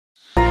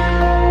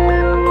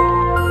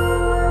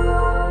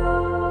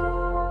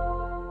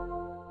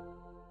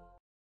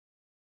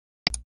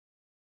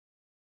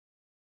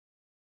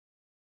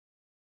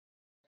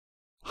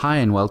Hi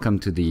and welcome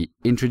to the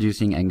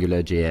Introducing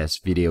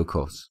AngularJS video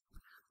course.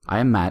 I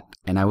am Matt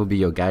and I will be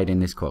your guide in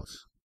this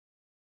course.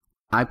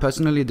 I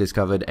personally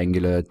discovered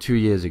Angular 2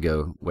 years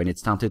ago when it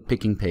started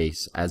picking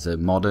pace as a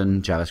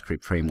modern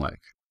JavaScript framework.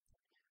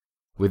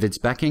 With its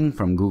backing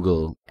from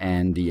Google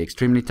and the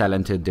extremely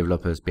talented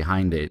developers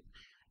behind it,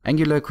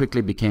 Angular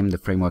quickly became the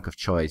framework of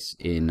choice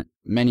in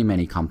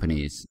many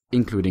companies,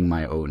 including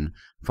my own,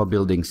 for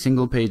building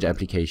single-page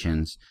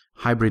applications,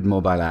 hybrid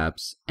mobile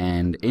apps,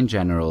 and in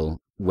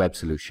general, web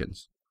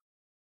solutions.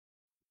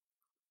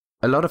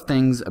 A lot of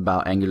things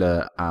about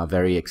Angular are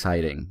very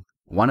exciting.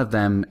 One of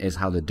them is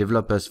how the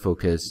developer's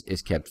focus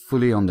is kept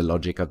fully on the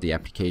logic of the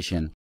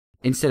application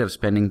instead of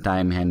spending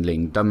time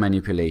handling DOM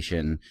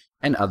manipulation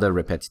and other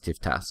repetitive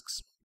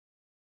tasks.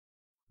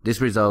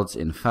 This results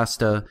in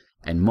faster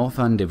and more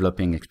fun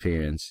developing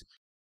experience,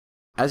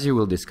 as you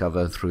will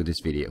discover through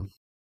this video.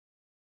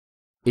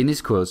 In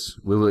this course,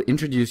 we will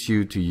introduce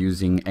you to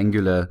using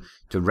Angular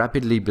to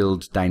rapidly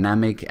build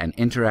dynamic and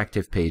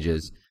interactive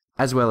pages,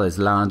 as well as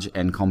large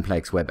and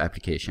complex web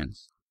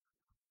applications.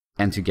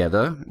 And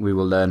together, we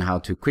will learn how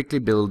to quickly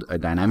build a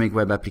dynamic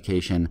web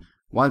application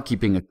while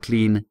keeping a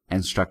clean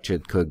and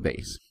structured code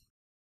base.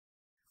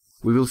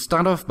 We will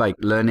start off by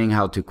learning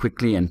how to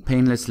quickly and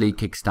painlessly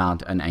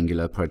kickstart an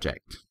Angular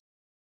project.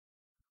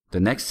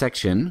 The next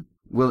section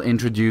will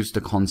introduce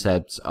the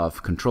concepts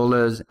of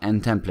controllers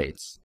and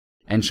templates,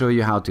 and show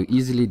you how to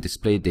easily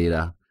display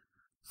data,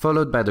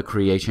 followed by the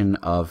creation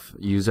of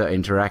user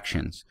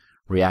interactions,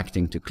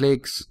 reacting to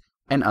clicks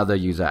and other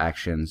user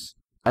actions,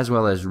 as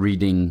well as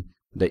reading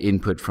the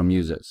input from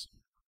users.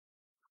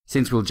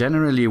 Since we'll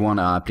generally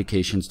want our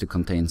applications to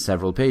contain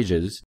several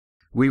pages,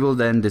 we will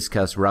then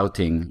discuss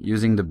routing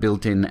using the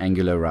built-in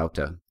Angular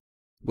router.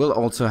 We'll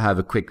also have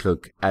a quick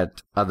look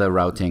at other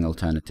routing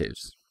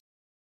alternatives.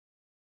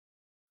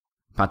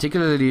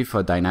 Particularly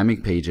for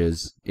dynamic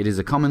pages, it is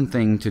a common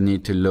thing to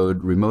need to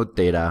load remote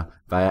data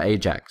via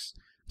AJAX,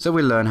 so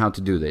we'll learn how to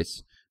do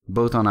this,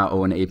 both on our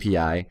own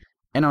API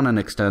and on an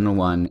external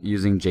one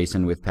using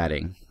JSON with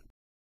padding.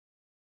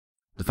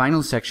 The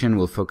final section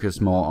will focus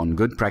more on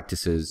good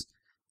practices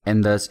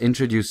and thus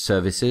introduce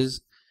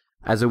services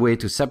as a way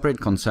to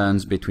separate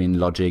concerns between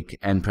logic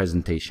and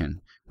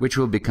presentation, which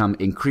will become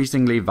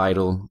increasingly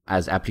vital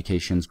as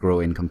applications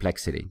grow in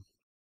complexity.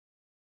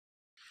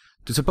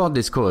 To support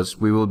this course,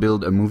 we will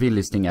build a movie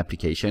listing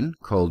application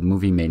called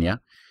Movie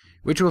Mania,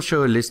 which will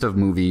show a list of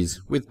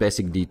movies with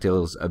basic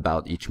details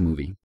about each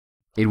movie.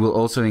 It will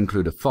also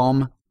include a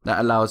form that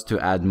allows to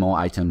add more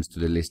items to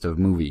the list of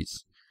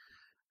movies.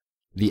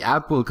 The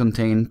app will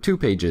contain 2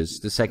 pages,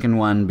 the second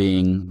one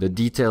being the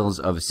details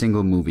of a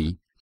single movie,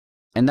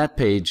 and that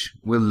page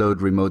will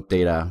load remote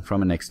data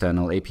from an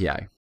external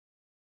API.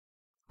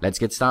 Let's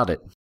get started.